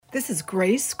This is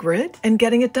Grace, Grit, and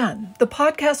Getting It Done, the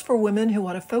podcast for women who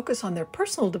want to focus on their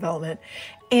personal development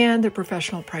and their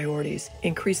professional priorities,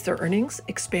 increase their earnings,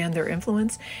 expand their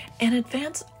influence, and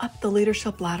advance up the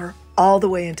leadership ladder all the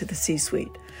way into the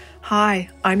C-suite. Hi,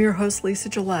 I'm your host, Lisa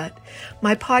Gillette.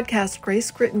 My podcast,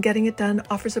 Grace, Grit, and Getting It Done,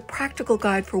 offers a practical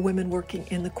guide for women working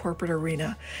in the corporate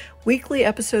arena. Weekly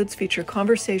episodes feature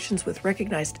conversations with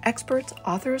recognized experts,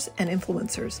 authors, and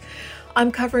influencers.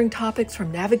 I'm covering topics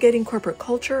from navigating corporate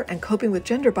culture and coping with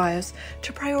gender bias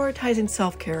to prioritizing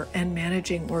self-care and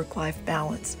managing work-life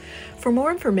balance. For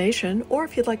more information, or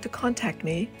if you'd like to contact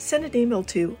me, send an email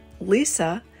to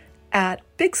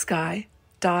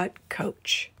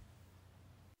lisa@bigsky.coach.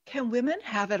 Can women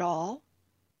have it all?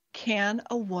 Can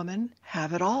a woman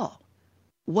have it all?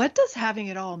 What does having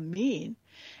it all mean?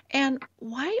 And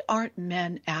why aren't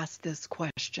men asked this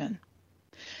question?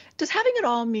 Does having it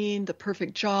all mean the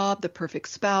perfect job, the perfect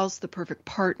spouse, the perfect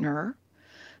partner,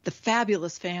 the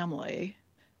fabulous family,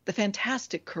 the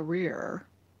fantastic career?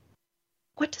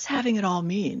 What does having it all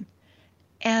mean?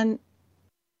 And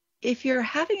if you're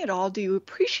having it all, do you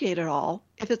appreciate it all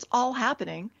if it's all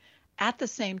happening at the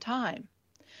same time?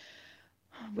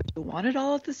 Would you want it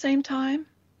all at the same time?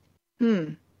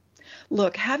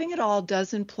 Look, having it all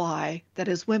does imply that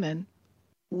as women,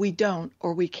 we don't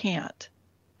or we can't.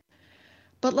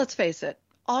 But let's face it,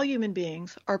 all human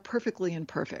beings are perfectly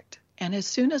imperfect. And as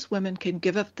soon as women can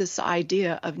give up this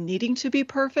idea of needing to be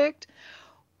perfect,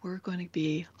 we're going to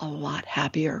be a lot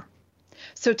happier.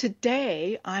 So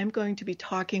today, I'm going to be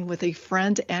talking with a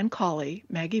friend and colleague,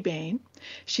 Maggie Bain.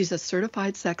 She's a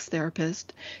certified sex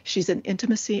therapist. She's an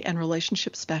intimacy and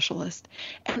relationship specialist.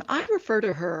 And I refer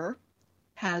to her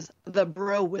as the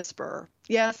bro whisperer.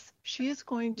 Yes, she is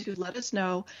going to let us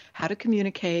know how to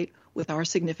communicate with our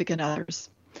significant others.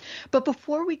 But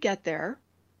before we get there,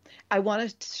 I want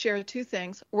to share two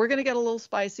things. We're going to get a little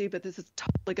spicy, but this is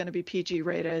totally going to be PG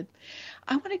rated.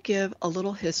 I want to give a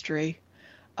little history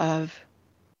of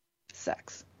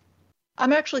sex.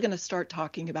 I'm actually going to start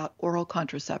talking about oral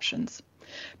contraceptions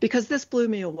because this blew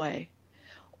me away.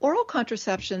 Oral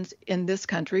contraceptions in this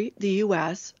country, the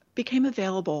U.S., became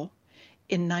available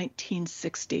in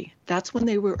 1960. That's when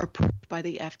they were approved by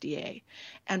the FDA.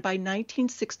 And by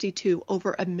 1962,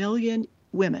 over 1 million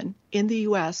women in the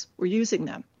U.S. were using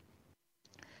them.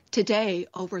 Today,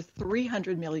 over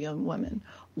 300 million women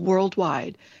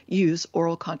worldwide use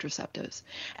oral contraceptives.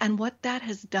 And what that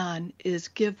has done is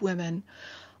give women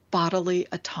bodily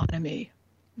autonomy,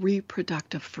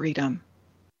 reproductive freedom.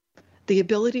 The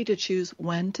ability to choose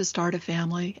when to start a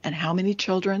family and how many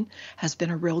children has been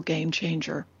a real game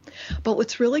changer. But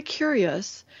what's really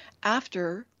curious,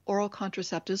 after oral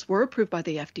contraceptives were approved by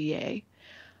the FDA,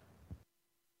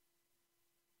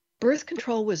 birth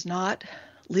control was not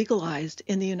legalized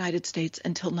in the United States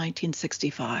until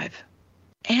 1965.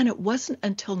 And it wasn't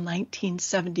until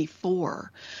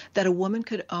 1974 that a woman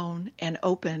could own and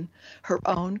open her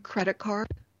own credit card,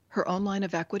 her own line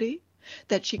of equity,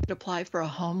 that she could apply for a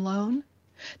home loan,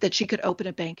 that she could open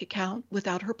a bank account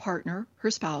without her partner,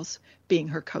 her spouse, being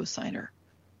her co-signer.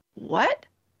 What?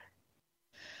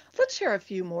 Let's share a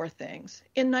few more things.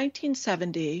 In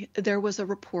 1970, there was a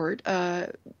report,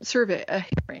 a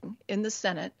hearing in the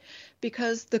Senate,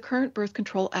 because the current birth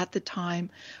control at the time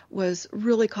was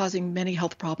really causing many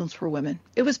health problems for women.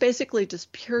 It was basically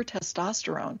just pure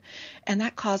testosterone, and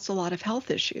that caused a lot of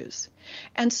health issues.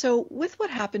 And so with what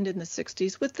happened in the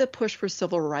 60s, with the push for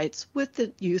civil rights, with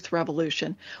the youth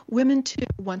revolution, women too,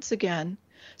 once again,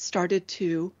 started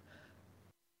to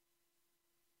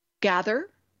gather,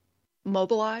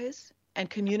 mobilize, and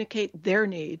communicate their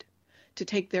need to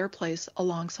take their place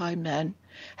alongside men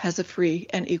as a free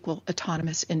and equal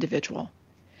autonomous individual.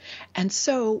 And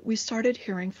so we started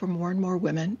hearing from more and more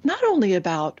women, not only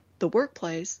about the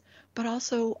workplace, but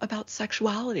also about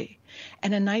sexuality.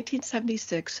 And in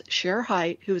 1976, Cher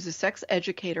Haidt, who is a sex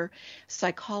educator,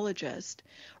 psychologist,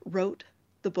 wrote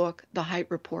the book, The Haidt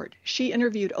Report. She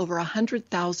interviewed over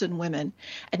 100,000 women.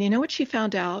 And you know what she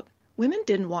found out? Women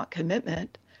didn't want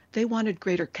commitment. They wanted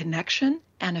greater connection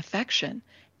and affection,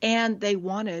 and they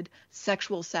wanted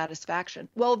sexual satisfaction.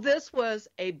 Well, this was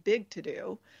a big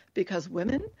to-do because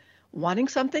women wanting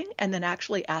something and then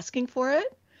actually asking for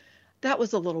it, that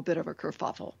was a little bit of a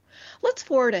kerfuffle. Let's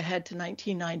forward ahead to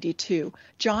 1992.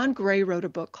 John Gray wrote a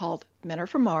book called Men Are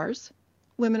From Mars,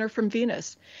 Women Are From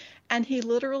Venus, and he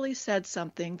literally said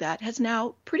something that has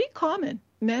now pretty common.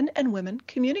 Men and women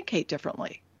communicate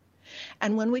differently.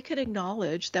 And when we can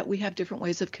acknowledge that we have different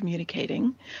ways of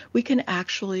communicating, we can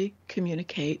actually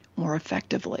communicate more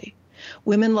effectively.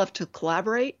 Women love to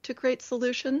collaborate to create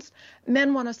solutions.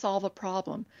 Men want to solve a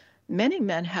problem. Many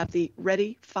men have the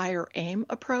ready, fire, aim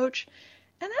approach,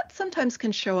 and that sometimes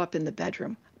can show up in the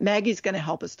bedroom. Maggie's going to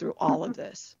help us through all of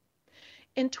this.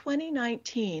 In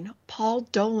 2019, Paul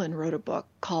Dolan wrote a book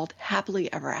called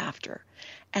Happily Ever After,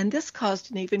 and this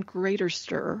caused an even greater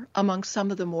stir among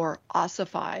some of the more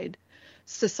ossified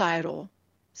societal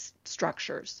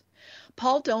structures.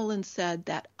 Paul Dolan said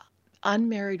that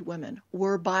unmarried women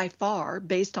were by far,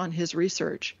 based on his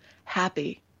research,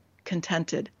 happy,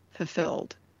 contented,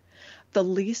 fulfilled. The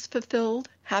least fulfilled,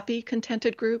 happy,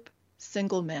 contented group,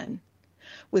 single men,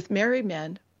 with married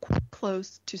men quite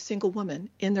close to single women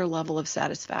in their level of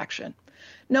satisfaction.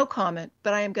 No comment,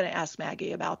 but I am going to ask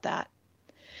Maggie about that.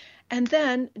 And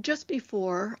then just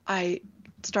before I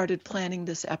started planning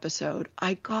this episode,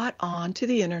 I got on to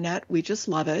the internet. We just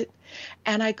love it.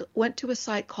 And I went to a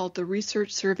site called the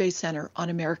Research Survey Center on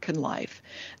American Life.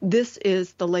 This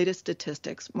is the latest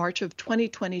statistics, March of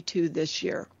 2022 this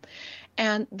year.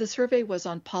 And the survey was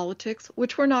on politics,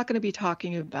 which we're not going to be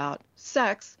talking about,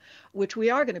 sex, which we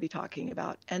are going to be talking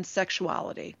about, and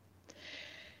sexuality.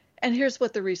 And here's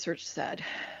what the research said.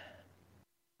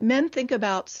 Men think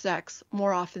about sex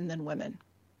more often than women.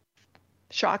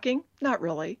 Shocking? Not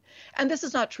really. And this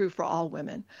is not true for all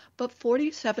women, but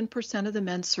 47% of the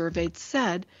men surveyed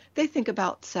said they think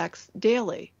about sex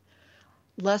daily.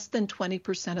 Less than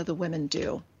 20% of the women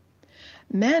do.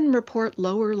 Men report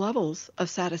lower levels of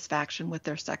satisfaction with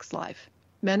their sex life.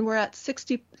 Men were at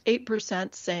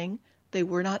 68% saying they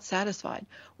were not satisfied.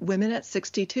 Women at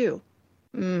 62%.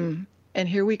 And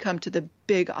here we come to the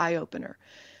big eye-opener.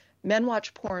 Men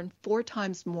watch porn 4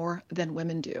 times more than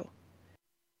women do.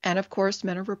 And of course,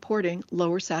 men are reporting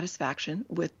lower satisfaction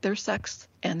with their sex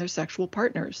and their sexual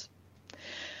partners.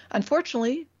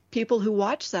 Unfortunately, people who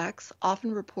watch sex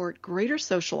often report greater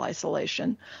social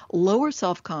isolation, lower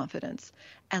self-confidence,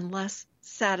 and less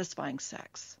satisfying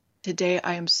sex. Today,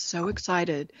 I am so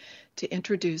excited to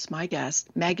introduce my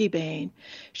guest, Maggie Bain.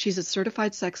 She's a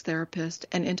certified sex therapist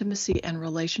and intimacy and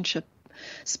relationship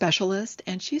specialist,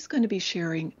 and she's going to be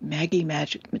sharing Maggie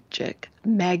Magic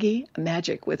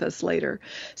with us later.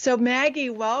 So Maggie,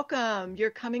 welcome. You're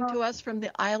coming to us from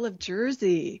the Isle of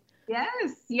Jersey.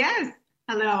 Yes.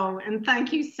 Hello, and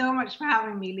thank you so much for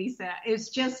having me, Lisa. It's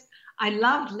just, I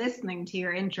loved listening to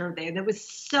your intro there. There was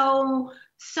so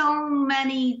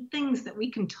many things that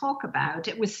we can talk about.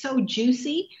 It was so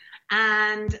juicy.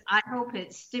 And I hope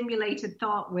it stimulated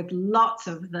thought with lots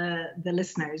of the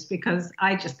listeners, because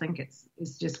I just think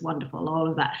it's just wonderful, all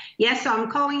of that. Yes, so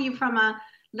I'm calling you from a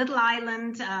little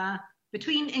island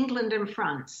between England and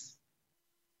France.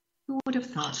 Who would have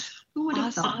thought? Who would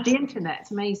have thought? The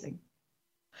internet's amazing.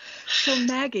 So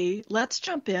Maggie, let's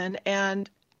jump in and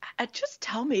just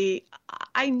tell me,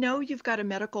 I know you've got a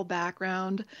medical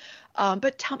background,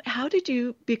 but tell me, how did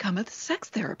you become a sex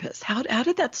therapist? How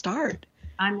did that start?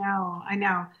 I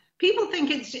know. People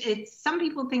think some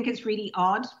people think it's really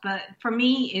odd, but for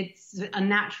me, it's a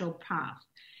natural path.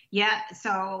 Yeah,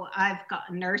 so I've got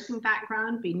a nursing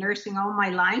background, been nursing all my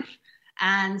life.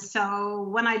 And so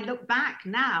when I look back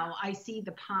now, I see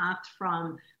the path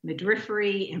from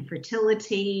midwifery,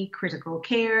 infertility, critical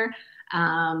care,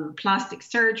 plastic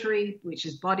surgery, which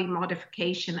is body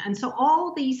modification. And so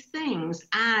all these things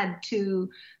add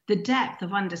to the depth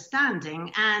of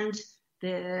understanding and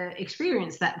the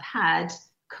experience that I've had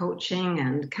coaching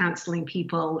and counseling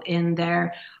people in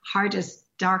their hardest,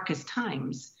 darkest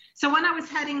times. So when I was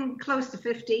heading close to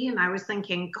 50 and I was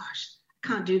thinking, gosh, I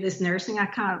can't do this nursing. I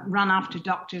can't run after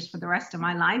doctors for the rest of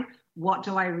my life. What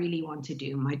do I really want to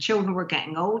do? My children were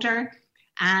getting older.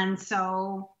 And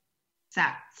so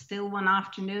sat still one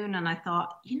afternoon and I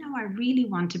thought, I really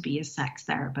want to be a sex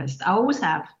therapist. I always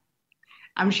have.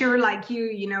 I'm sure like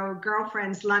you,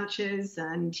 girlfriends, lunches,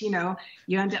 and,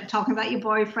 you end up talking about your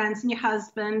boyfriends and your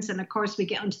husbands. And of course, we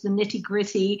get onto the nitty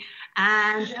gritty.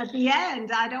 And at the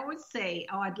end, I'd always say,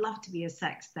 I'd love to be a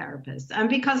sex therapist. And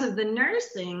because of the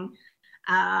nursing,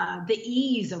 the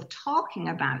ease of talking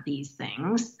about these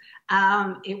things,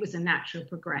 it was a natural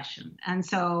progression. And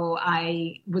so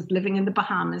I was living in the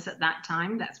Bahamas at that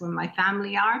time. That's where my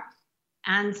family are.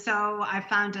 And so I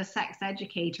found a sex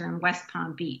educator in West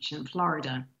Palm Beach in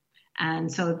Florida.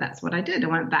 And so that's what I did. I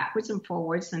went backwards and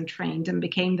forwards and trained and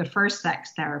became the first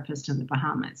sex therapist in the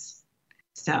Bahamas.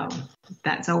 So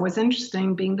that's always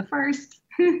interesting, being the first.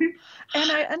 And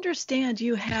I understand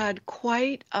you had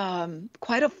quite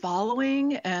a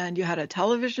following, and you had a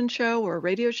television show or a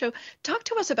radio show. Talk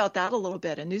to us about that a little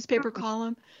bit, a newspaper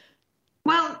column.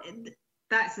 Well,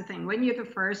 that's the thing. When you're the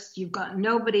first, you've got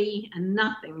nobody and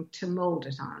nothing to mold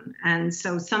it on. And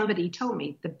so somebody told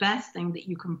me the best thing that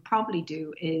you can probably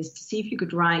do is to see if you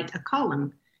could write a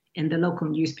column in the local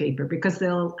newspaper, because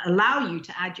they'll allow you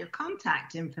to add your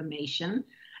contact information,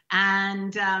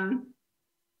 and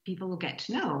people will get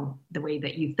to know the way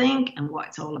that you think and what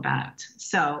it's all about.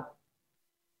 So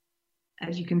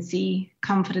as you can see,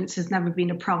 confidence has never been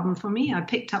a problem for me. I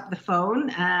picked up the phone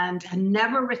and had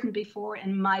never written before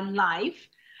in my life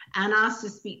and asked to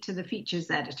speak to the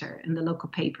features editor in the local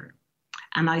paper.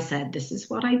 And I said, this is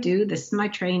what I do, this is my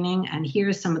training, and here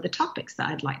are some of the topics that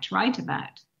I'd like to write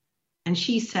about. And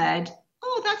she said,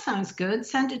 oh, that sounds good.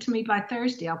 Send it to me by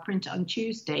Thursday. I'll print it on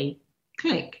Tuesday.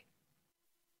 Click.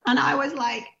 And I was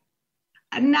like,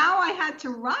 and now I had to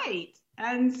write.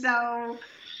 And so,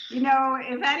 you know,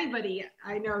 if anybody,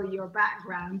 I know your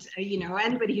background, you know,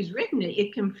 anybody who's written it,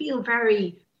 you can feel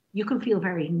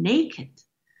very naked.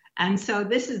 And so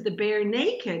this is the bare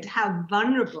naked, how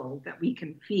vulnerable that we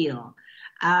can feel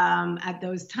at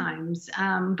those times.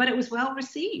 But it was well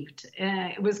received.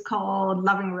 It was called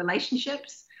Loving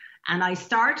Relationships. And I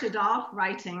started off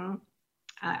writing,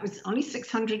 it was only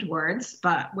 600 words,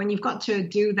 but when you've got to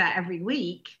do that every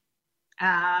week,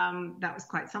 that was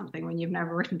quite something when you've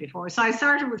never written before. So I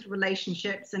started with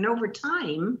relationships, and over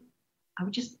time, I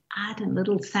would just add a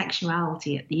little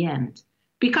sexuality at the end,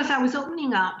 because I was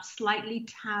opening up slightly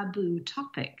taboo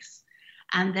topics.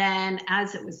 And then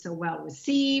as it was so well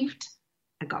received,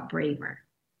 I got braver.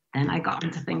 Then I got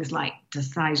into things like,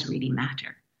 does size really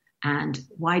matter? And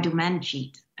why do men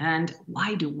cheat? And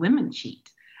why do women cheat?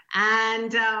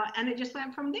 And it just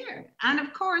went from there. And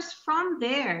of course, from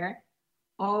there,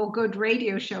 all good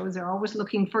radio shows are always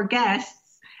looking for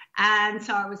guests. And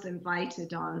so I was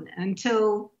invited on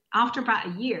until after about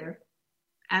a year.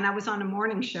 And I was on a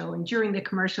morning show. And during the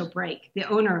commercial break, the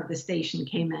owner of the station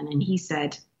came in and he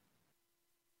said,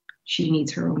 she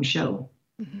needs her own show.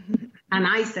 And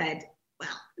I said,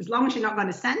 well, as long as you're not going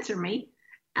to censor me.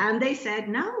 And they said,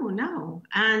 no.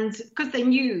 And because they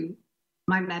knew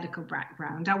my medical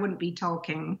background, I wouldn't be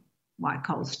talking what I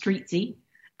call streetsy.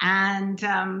 And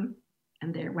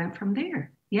there it went from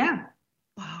there. Yeah.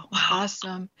 Wow.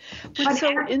 Awesome. But so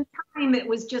in time, it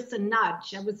was just a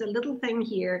nudge. It was a little thing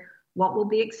here. What will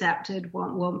be accepted,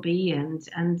 what won't be.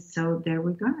 And so there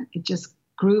we go. It just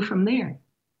grew from there.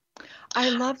 I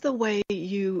love the way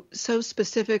you so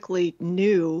specifically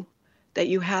knew that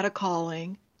you had a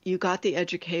calling, you got the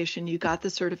education, you got the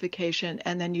certification,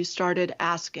 and then you started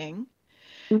asking.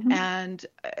 Mm-hmm. And,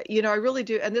 you know, I really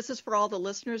do. And this is for all the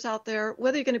listeners out there,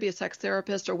 whether you're going to be a sex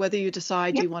therapist or whether you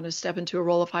decide you want to step into a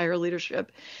role of higher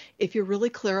leadership. If you're really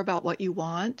clear about what you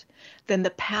want, then the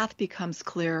path becomes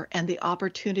clear and the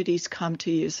opportunities come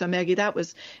to you. So, Maggie, that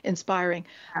was inspiring.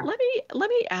 Let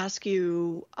me ask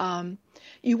you,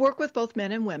 you work with both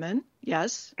men and women.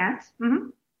 Yes. Yes.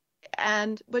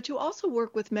 Mm-hmm. But you also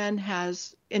work with men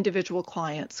as individual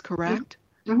clients, correct?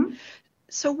 Mm-hmm.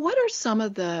 So what are some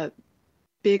of the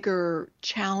bigger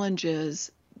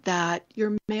challenges that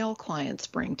your male clients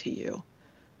bring to you?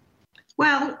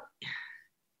 Well,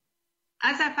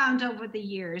 as I found over the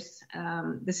years,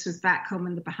 this was back home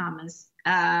in the Bahamas,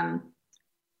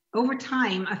 over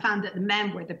time, I found that the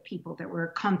men were the people that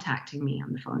were contacting me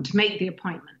on the phone to make the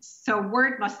appointments. So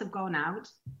word must have gone out,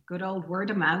 good old word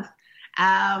of mouth,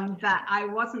 that I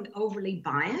wasn't overly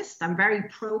biased. I'm very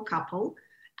pro-couple.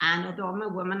 And although I'm a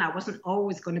woman, I wasn't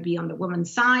always going to be on the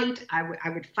woman's side. I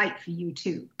would fight for you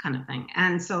too, kind of thing.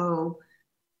 And so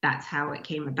that's how it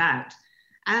came about.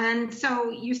 And so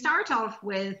you start off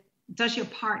with, does your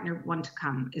partner want to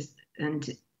come and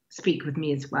speak with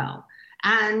me as well?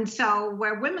 And so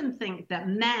where women think that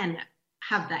men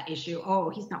have that issue, oh,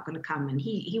 he's not going to come and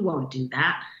he won't do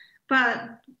that.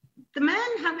 But the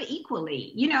men have it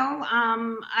equally. You know,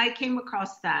 I came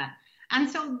across that. And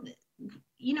so,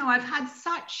 you know, I've had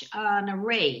such an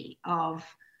array of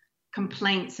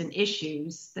complaints and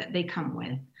issues that they come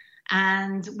with.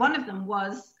 And one of them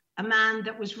was a man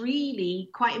that was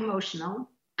really quite emotional,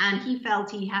 and he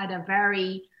felt he had a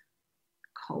very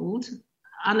cold,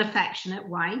 unaffectionate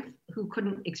wife who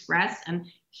couldn't express, and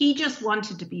he just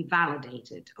wanted to be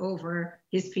validated over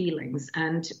his feelings.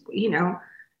 And, you know,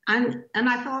 and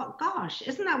I thought, gosh,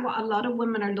 isn't that what a lot of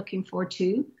women are looking for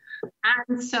too?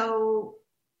 And so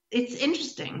it's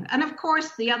interesting. And of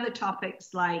course, the other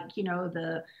topics like, you know,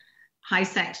 the high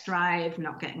sex drive,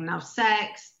 not getting enough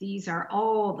sex, these are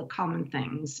all the common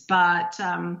things. But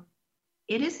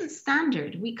it isn't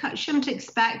standard. We shouldn't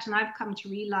expect, and I've come to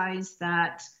realize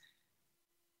that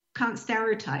can't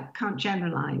stereotype, can't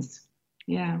generalize.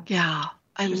 Yeah. Yeah.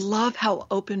 I love how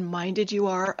open-minded you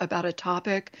are about a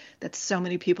topic that so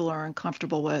many people are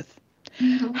uncomfortable with.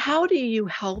 Mm-hmm. How do you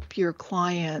help your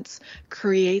clients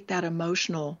create that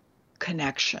emotional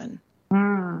connection?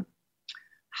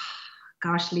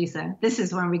 gosh, Lisa, this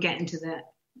is when we get into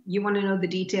you want to know the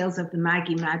details of the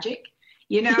Maggie magic?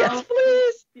 Yes,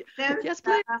 please. Yes,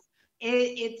 please.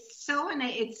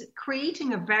 It's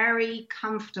creating a very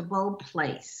comfortable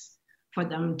place for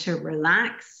them to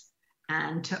relax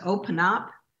and to open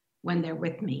up when they're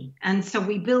with me. And so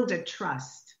we build a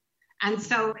trust. And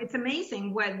so it's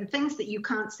amazing where the things that you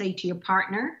can't say to your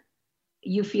partner,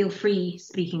 you feel free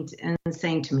speaking and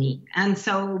saying to me. And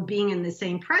so being in the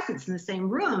same presence, in the same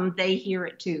room, they hear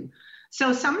it too.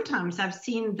 So sometimes I've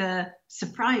seen the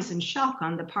surprise and shock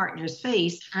on the partner's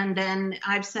face. And then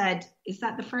I've said, is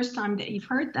that the first time that you've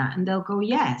heard that? And they'll go,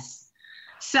 yes.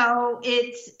 So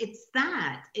it's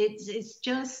that. It's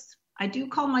just, I do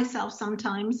call myself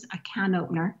sometimes a can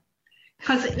opener,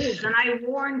 because it is. And I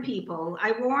warn people,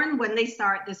 when they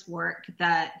start this work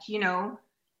that,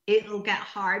 it'll get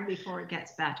hard before it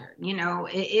gets better.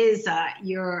 It is,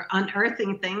 you're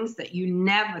unearthing things that you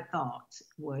never thought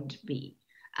would be.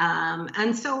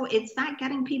 And so it's that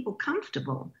getting people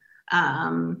comfortable.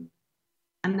 And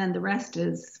then the rest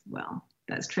is, well,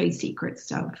 that's trade secret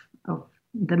stuff of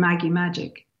the Maggie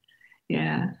magic.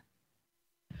 Yeah.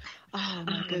 Oh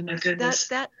my goodness.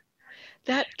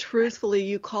 That truthfully,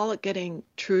 you call it getting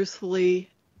truthfully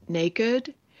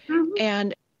naked. Mm-hmm.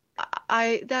 And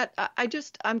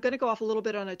I'm going to go off a little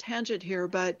bit on a tangent here,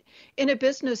 but in a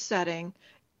business setting,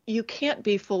 you can't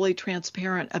be fully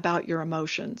transparent about your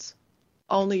emotions,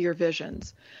 only your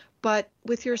visions. But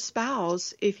with your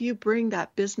spouse, if you bring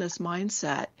that business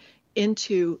mindset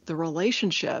into the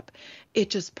relationship,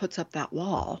 it just puts up that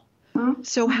wall. Mm-hmm.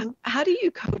 So how do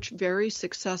you coach very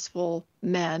successful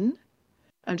men?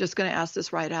 I'm just going to ask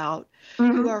this right out,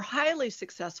 mm-hmm. who are highly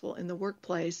successful in the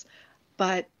workplace,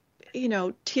 but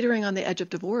teetering on the edge of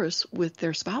divorce with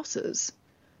their spouses.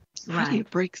 How do you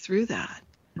break through that?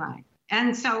 Right.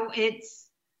 And so it's,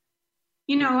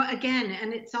 again,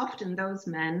 and it's often those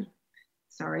men,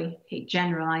 sorry, hate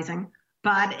generalizing,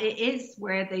 but it is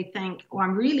where they think, oh,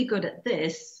 I'm really good at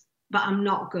this, but I'm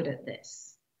not good at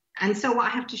this. And so what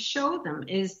I have to show them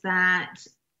is that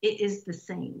it is the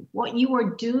same. What you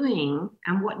are doing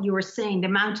and what you are saying, the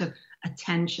amount of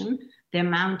attention, the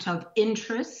amount of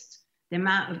interest, the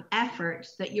amount of effort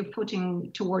that you're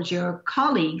putting towards your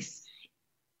colleagues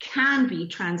can be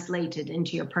translated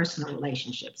into your personal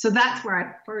relationship. So that's where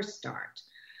I first start.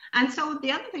 And so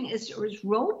the other thing is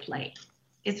role play.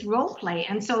 It's role play.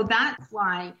 And so that's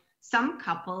why some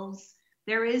couples,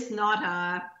 there is not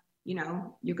a,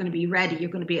 you're going to be ready,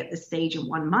 you're going to be at this stage in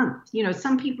 1 month.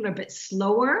 Some people are a bit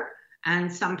slower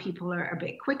and some people are a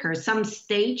bit quicker. Some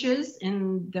stages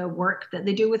in the work that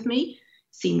they do with me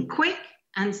seem quick,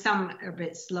 and some are a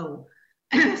bit slow.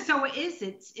 So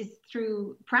it's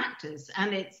through practice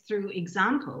and it's through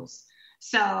examples.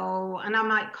 So, and I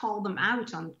might call them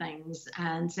out on things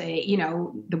and say,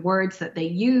 the words that they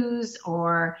use,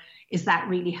 or is that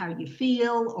really how you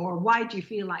feel? Or why do you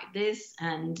feel like this?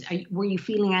 And were you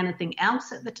feeling anything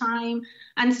else at the time?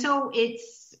 And so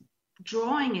it's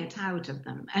drawing it out of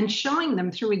them and showing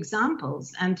them through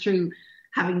examples and through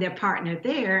having their partner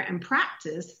there and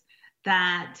practice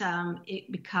that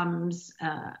it becomes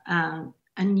a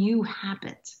new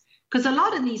habit. Because a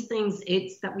lot of these things,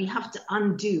 it's that we have to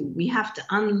undo. We have to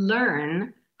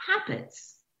unlearn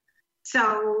habits.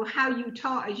 So how you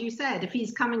talk, as you said, if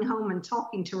he's coming home and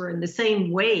talking to her in the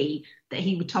same way that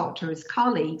he would talk to his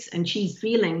colleagues, and she's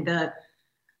feeling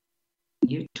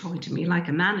you're talking to me like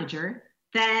a manager,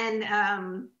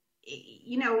 then,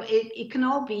 it can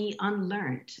all be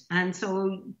unlearned. And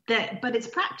so but it's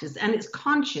practice, and it's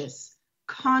conscious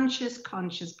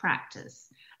practice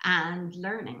and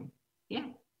learning. Yeah.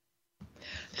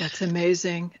 That's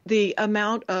amazing. The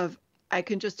amount of, I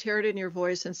can just hear it in your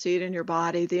voice and see it in your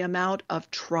body, the amount of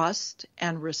trust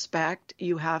and respect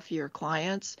you have for your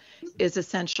clients is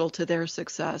essential to their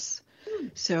success.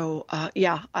 So,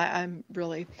 I'm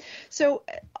really, so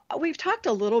we've talked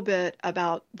a little bit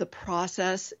about the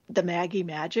process, the Maggie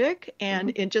magic,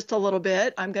 and in just a little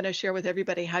bit, I'm going to share with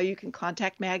everybody how you can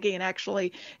contact Maggie. And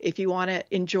actually, if you want to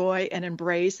enjoy and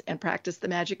embrace and practice the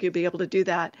magic, you'll be able to do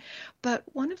that. But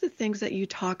one of the things that you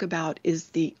talk about is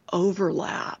the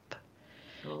overlap.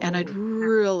 Oh. And I'd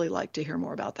really like to hear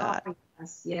more about that.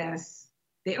 Yes,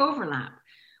 the overlap.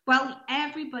 Well,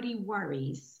 everybody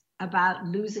worries about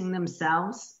losing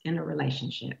themselves in a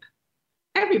relationship.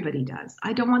 Everybody does.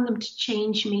 I don't want them to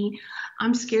change me.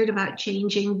 I'm scared about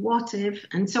changing. What if?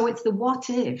 And so it's the what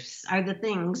ifs are the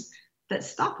things that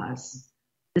stop us.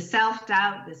 The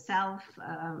self-doubt,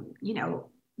 the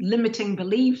limiting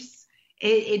beliefs,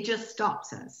 it just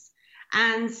stops us.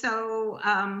 And so,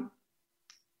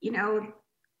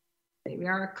 there we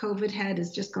are. COVID head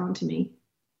has just gone to me.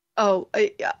 Oh,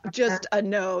 just a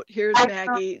note. Here's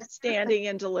Maggie standing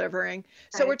and delivering.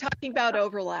 So we're talking about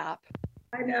overlap.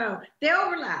 I know. They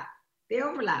overlap. They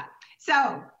overlap.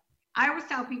 So I always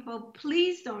tell people,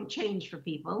 please don't change for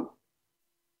people.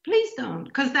 Please don't,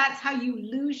 because that's how you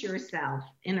lose yourself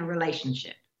in a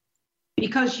relationship.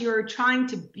 Because you're trying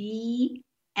to be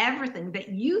everything that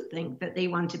you think that they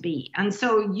want to be. And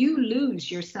so you lose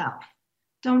yourself.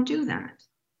 Don't do that.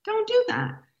 Don't do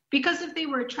that. Because if they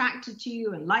were attracted to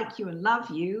you and like you and love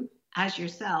you as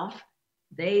yourself,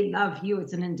 they love you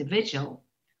as an individual.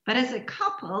 But as a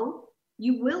couple,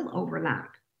 you will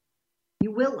overlap.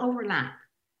 You will overlap.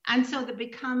 And so there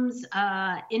becomes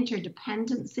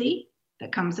interdependency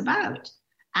that comes about.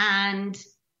 And,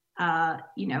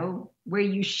 where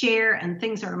you share and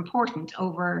things are important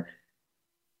over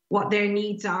what their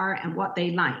needs are and what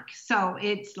they like. So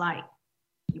it's like,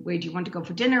 where do you want to go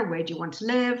for dinner? Where do you want to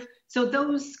live? So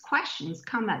those questions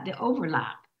come at the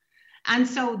overlap. And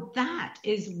so that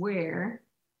is where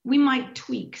we might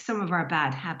tweak some of our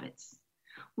bad habits.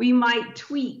 We might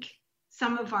tweak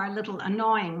some of our little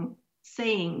annoying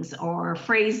sayings or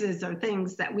phrases or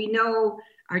things that we know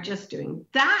are just doing.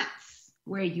 That's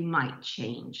where you might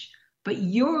change. But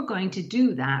you're going to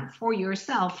do that for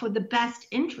yourself for the best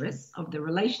interests of the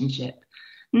relationship,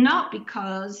 not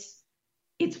because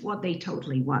it's what they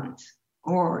totally want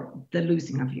or the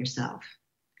losing of yourself.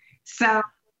 So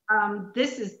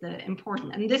this is the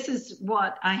important, and this is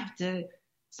what I have to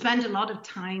spend a lot of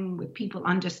time with people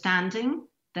understanding,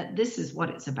 that this is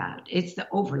what it's about. It's the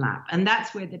overlap. And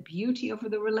that's where the beauty of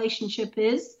the relationship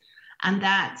is. And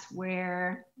that's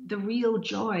where the real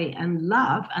joy and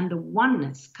love and the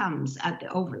oneness comes at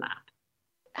the overlap.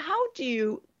 How do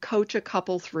you coach a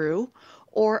couple through,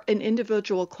 or an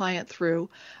individual client through,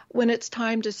 when it's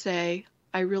time to say,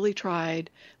 I really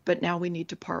tried, but now we need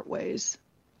to part ways?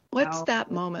 What's that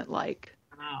moment like?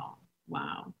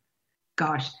 Wow.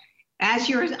 Gosh. As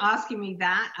you were asking me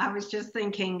that, I was just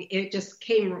thinking, it just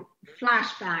came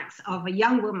flashbacks of a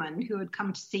young woman who had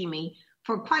come to see me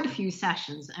for quite a few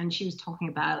sessions, and she was talking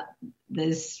about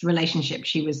this relationship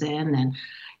she was in, and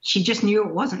she just knew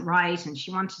it wasn't right and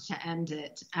she wanted to end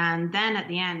it. And then at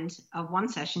the end of one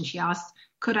session, she asked,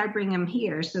 could I bring him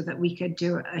here so that we could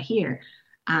do it here?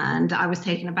 And I was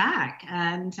taken aback.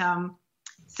 And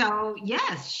so,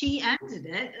 yes, she ended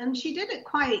it, and she did it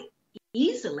quite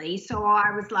easily. So I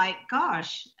was like,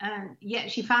 gosh, and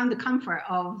yet she found the comfort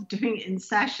of doing it in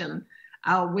session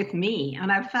with me.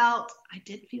 And I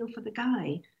did feel for the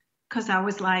guy, because I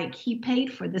was like, he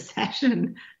paid for the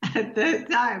session at the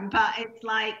time. But it's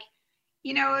like,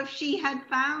 if she had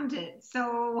found it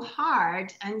so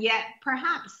hard, and yet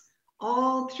perhaps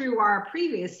all through our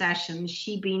previous sessions,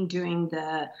 she'd been doing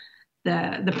the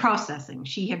processing.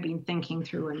 She had been thinking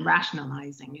through and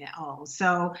rationalizing it all.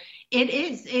 So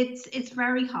it's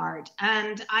very hard.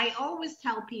 And I always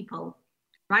tell people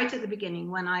right at the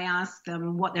beginning, when I ask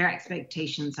them what their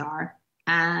expectations are,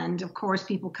 and of course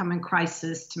people come in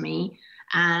crisis to me,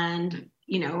 and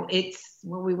it's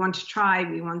what we want to try,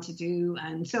 we want to do.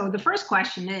 And so the first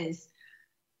question is,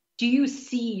 do you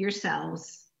see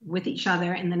yourselves with each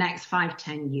other in the next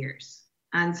 5-10 years?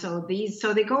 And so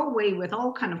they go away with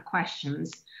all kind of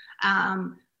questions.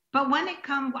 But when it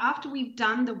comes after we've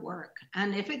done the work,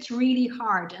 and if it's really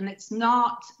hard and it's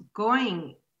not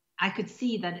going, I could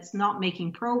see that it's not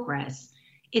making progress,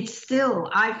 it's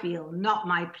still, I feel, not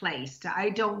my place. I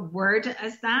don't word it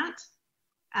as that,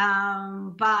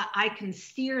 but I can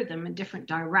steer them in different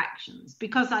directions,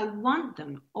 because I want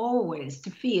them always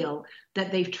to feel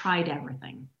that they've tried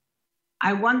everything.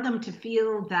 I want them to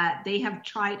feel that they have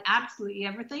tried absolutely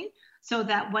everything, so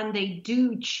that when they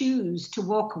do choose to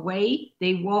walk away,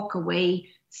 they walk away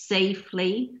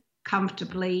safely,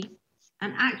 comfortably,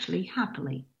 and actually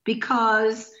happily.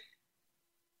 Because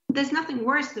there's nothing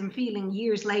worse than feeling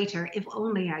years later, if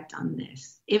only I'd done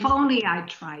this, if only I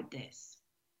tried this.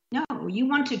 No, you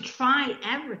want to try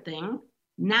everything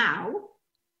now,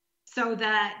 so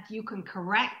that you can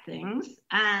correct things.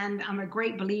 And I'm a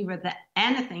great believer that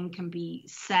anything can be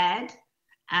said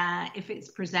if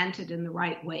it's presented in the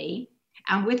right way.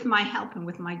 And with my help and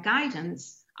with my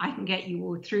guidance, I can get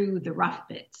you through the rough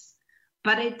bits.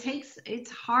 But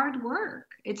it's hard work.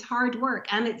 It's hard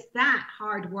work. And it's that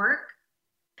hard work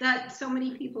that so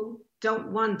many people don't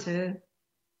want to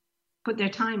put their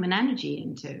time and energy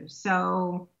into.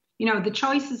 So, the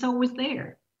choice is always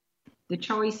there. The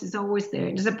choice is always there.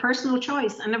 There's a personal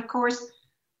choice. And of course,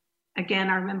 again,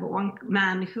 I remember one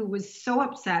man who was so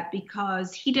upset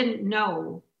because he didn't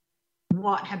know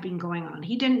what had been going on.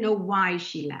 He didn't know why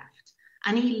she left.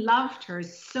 And he loved her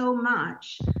so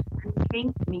much. And he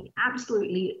came to me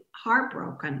absolutely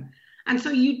heartbroken. And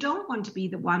so you don't want to be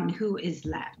the one who is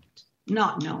left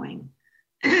not knowing.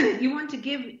 You want to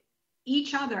give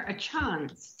each other a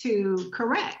chance to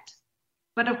correct.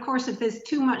 But of course, if there's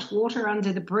too much water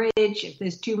under the bridge, if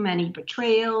there's too many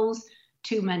betrayals,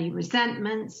 too many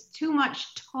resentments, too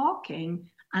much talking,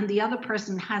 and the other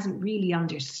person hasn't really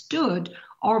understood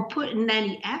or put in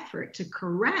any effort to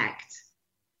correct,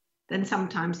 then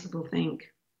sometimes people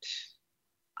think,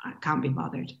 I can't be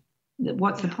bothered.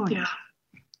 What's the point?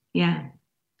 Yeah.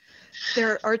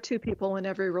 There are two people in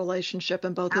every relationship,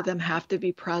 and both of them have to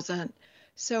be present.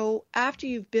 So after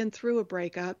you've been through a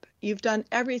breakup, you've done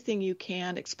everything you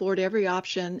can, explored every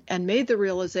option, and made the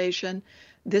realization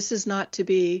this is not to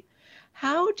be.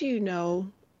 How do you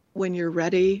know when you're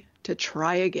ready to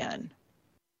try again?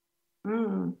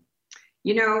 You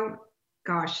know,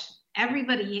 gosh,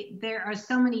 everybody, there are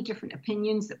so many different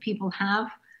opinions that people have.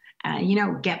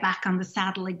 Get back on the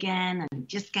saddle again and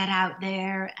just get out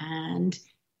there. And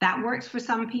that works for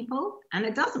some people and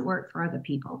it doesn't work for other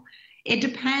people. It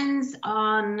depends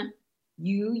on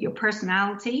you, your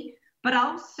personality, but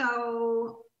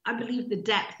also, I believe, the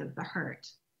depth of the hurt.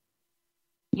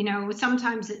 You know,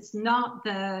 sometimes it's not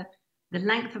the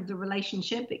length of the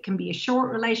relationship. It can be a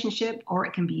short relationship or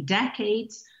it can be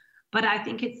decades, but I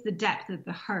think it's the depth of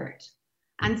the hurt.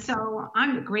 And so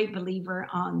I'm a great believer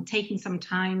on taking some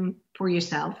time for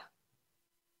yourself,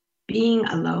 being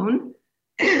alone,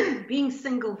 being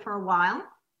single for a while.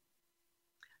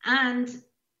 And,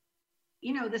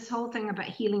 you know, this whole thing about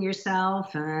healing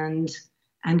yourself and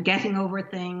getting over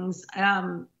things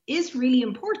is really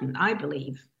important, I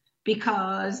believe,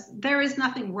 because there is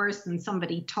nothing worse than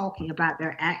somebody talking about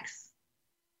their ex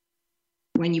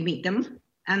when you meet them.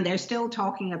 And they're still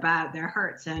talking about their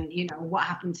hurts and, you know, what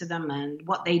happened to them and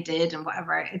what they did and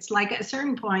whatever. It's like at a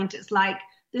certain point, it's like,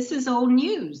 this is old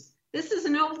news. This is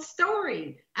an old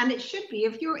story. And it should be,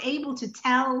 if you're able to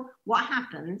tell what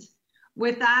happened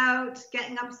without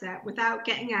getting upset, without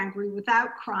getting angry,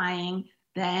 without crying,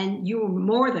 then you're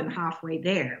more than halfway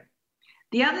there.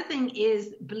 The other thing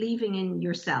is believing in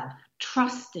yourself,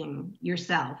 trusting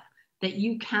yourself that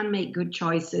you can make good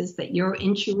choices, that your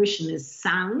intuition is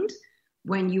sound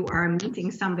when you are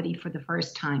meeting somebody for the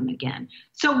first time again.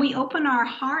 So we open our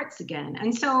hearts again.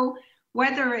 And so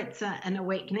whether it's an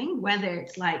awakening, whether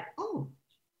it's like, oh,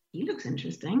 he looks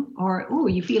interesting, or, oh,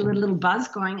 you feel a little buzz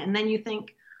going, and then you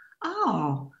think,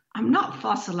 oh, I'm not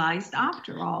fossilized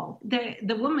after all.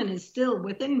 The woman is still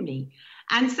within me.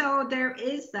 And so there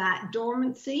is that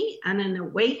dormancy and an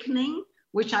awakening,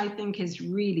 which I think is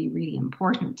really, really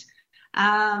important.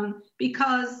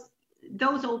 Because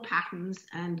those old patterns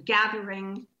and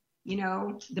gathering, you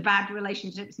know, the bad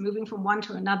relationships, moving from one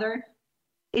to another,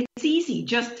 it's easy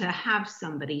just to have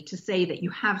somebody, to say that you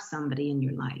have somebody in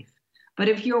your life. But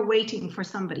if you're waiting for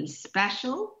somebody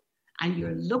special and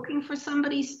you're looking for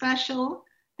somebody special,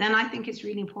 then I think it's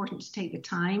really important to take the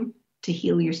time to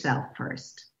heal yourself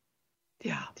first.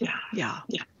 Yeah.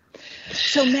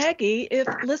 So Maggie, if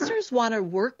listeners want to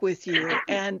work with you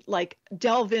and like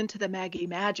delve into the Maggie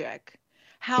magic,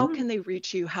 how can they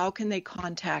reach you? How can they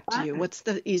contact you? What's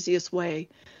the easiest way?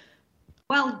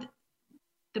 Well,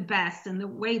 the best and the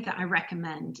way that I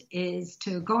recommend is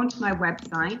to go onto my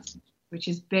website, which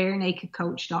is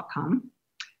barenakedcoach.com.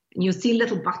 And you'll see a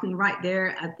little button right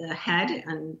there at the head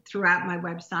and throughout my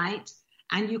website.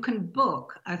 And you can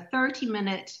book a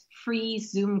 30-minute free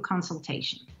Zoom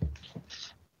consultation.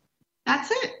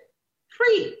 That's it.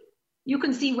 Free. You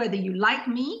can see whether you like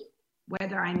me,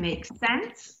 whether I make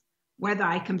sense, whether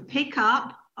I can pick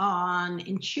up on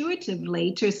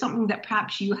intuitively to something that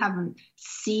perhaps you haven't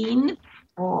seen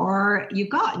or you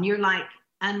got, and you're like,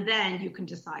 and then you can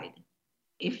decide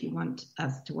if you want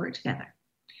us to work together.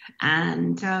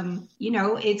 And, you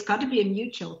know, it's got to be a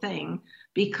mutual thing,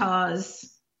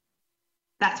 because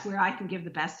that's where I can give the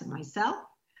best of myself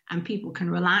and people can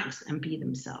relax and be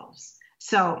themselves.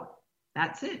 So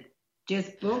that's it.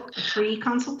 Just book a free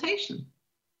consultation.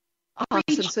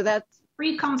 Awesome. So that's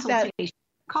free consultation.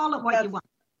 Call it what you want.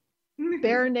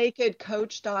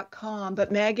 barenakedcoach.com.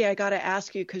 But Maggie, I got to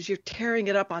ask you, because you're tearing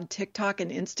it up on TikTok and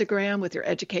Instagram with your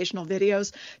educational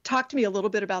videos. Talk to me a little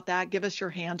bit about that. Give us your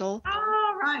handle.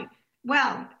 All right.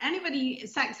 Well, anybody,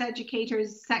 sex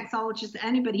educators, sexologists,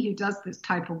 anybody who does this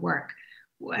type of work,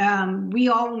 we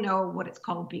all know what it's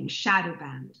called being shadow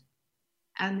banned.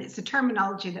 And it's a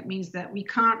terminology that means that we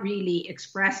can't really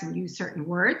express and use certain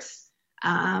words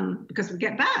because we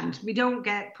get banned. We don't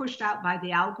get pushed out by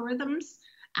the algorithms.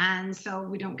 And so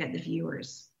we don't get the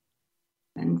viewers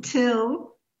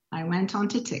until I went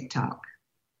onto TikTok.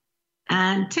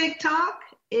 And TikTok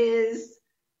is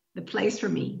the place for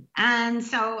me. And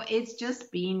so it's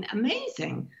just been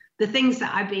amazing. the things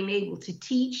that I've been able to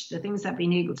teach, the things I've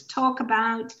been able to talk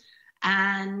about.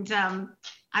 And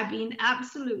I've been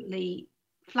absolutely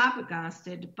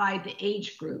flabbergasted by the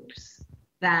age groups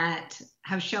that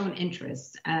have shown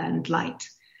interest and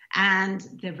liked. And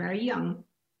they're very young.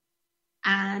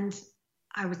 And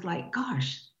I was like,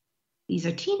 gosh, these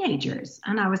are teenagers.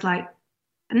 And I was like,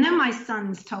 and then my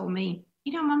sons told me,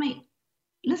 Mommy,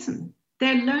 listen,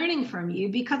 they're learning from you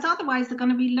because otherwise they're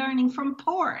going to be learning from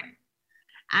porn.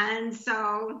 And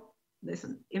so,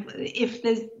 listen, if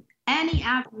there's any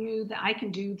avenue that I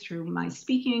can do through my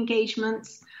speaking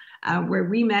engagements, where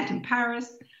we met in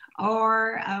Paris,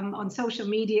 or on social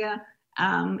media,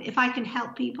 if I can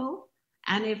help people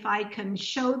and if I can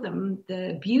show them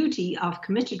the beauty of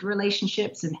committed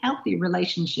relationships and healthy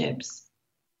relationships,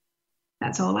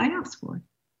 that's all I ask for.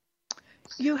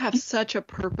 You have such a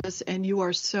purpose and you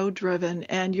are so driven,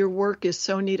 and your work is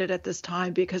so needed at this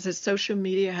time because as social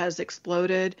media has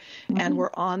exploded and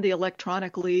we're on the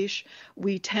electronic leash,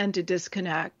 we tend to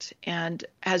disconnect. And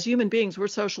as human beings, we're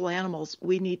social animals.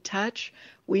 We need touch,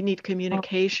 we need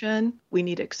communication, we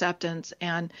need acceptance,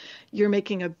 and you're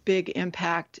making a big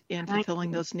impact in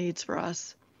fulfilling those needs for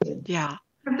us. Yeah.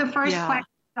 The first question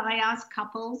I ask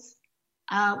couples,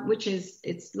 which is,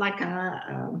 it's like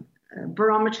a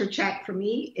barometer check for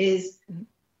me, is,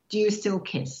 do you still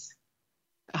kiss?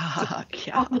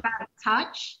 Talking about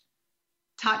touch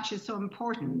is so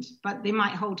important, but they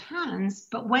might hold hands,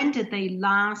 but when did they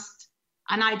last?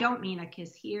 And I don't mean a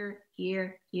kiss here,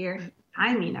 here, here.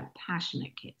 I mean a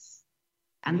passionate kiss.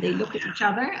 And they look at each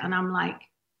other and I'm like,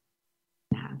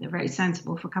 nah, they're very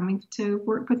sensible for coming to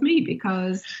work with me,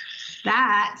 because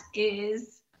that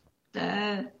is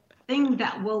the thing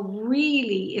that will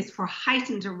really is for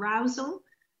heightened arousal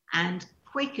and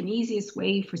quick and easiest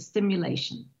way for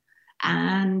stimulation.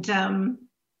 And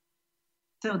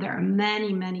so there are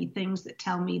many, many things that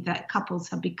tell me that couples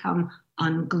have become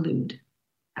unglued.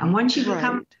 And once you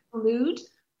become unglued,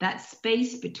 that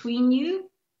space between you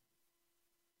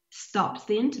stops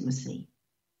the intimacy.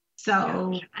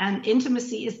 So, and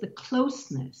intimacy is the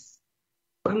closeness.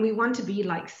 When we want to be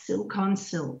like silk on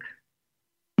silk.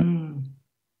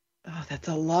 Oh, that's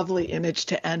a lovely image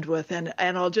to end with. And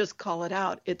I'll just call it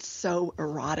out. It's so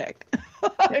erotic.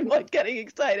 I'm like getting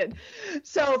excited.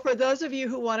 So for those of you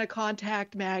who want to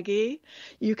contact Maggie,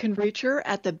 you can reach her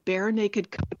at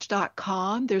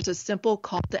thebarenakedcoach.com. There's a simple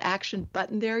call to action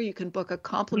button there. You can book a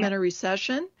complimentary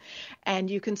session and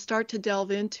you can start to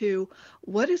delve into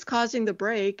what is causing the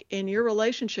break in your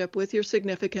relationship with your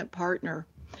significant partner.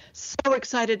 So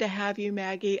excited to have you,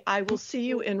 Maggie. I will see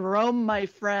you in Rome, my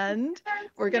friend.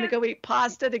 We're going to go eat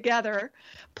pasta together.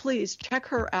 Please check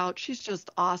her out. She's just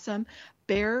awesome.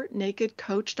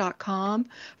 barenakedcoach.com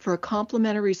for a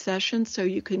complimentary session so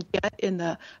you can get in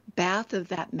the bath of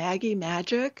that Maggie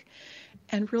magic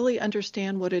and really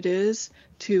understand what it is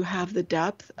to have the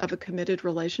depth of a committed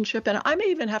relationship. And I may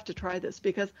even have to try this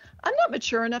because I'm not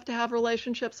mature enough to have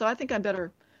relationships, so I think I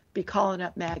better be calling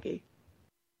up Maggie.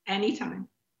 Anytime.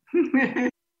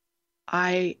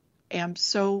 I am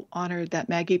so honored that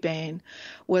Maggie Bain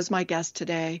was my guest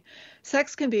today.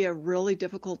 Sex can be a really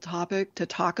difficult topic to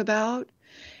talk about.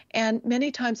 And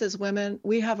many times as women,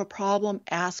 we have a problem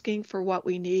asking for what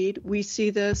we need. We see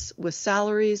this with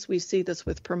salaries, we see this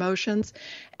with promotions,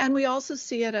 and we also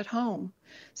see it at home.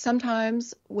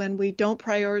 Sometimes when we don't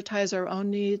prioritize our own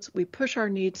needs, we push our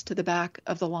needs to the back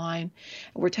of the line,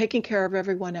 and we're taking care of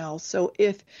everyone else. So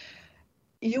if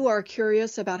you are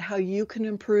curious about how you can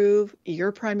improve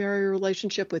your primary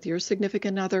relationship with your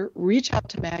significant other, reach out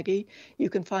to Maggie. You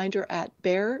can find her at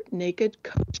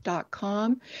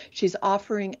barenakedcoach.com. She's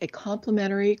offering a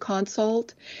complimentary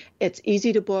consult. It's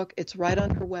easy to book. It's right on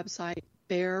her website,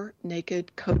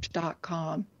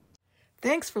 barenakedcoach.com.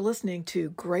 Thanks for listening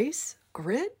to Grace,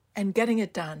 Grit, and Getting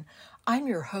It Done. I'm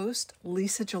your host,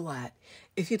 Lisa Gillette.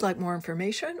 If you'd like more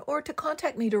information or to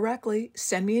contact me directly,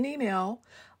 send me an email,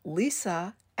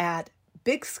 lisa@bigsky,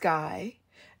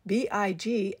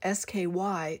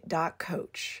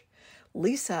 bigsky.coach.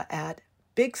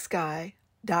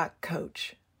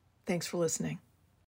 lisa@bigsky.coach. Thanks for listening.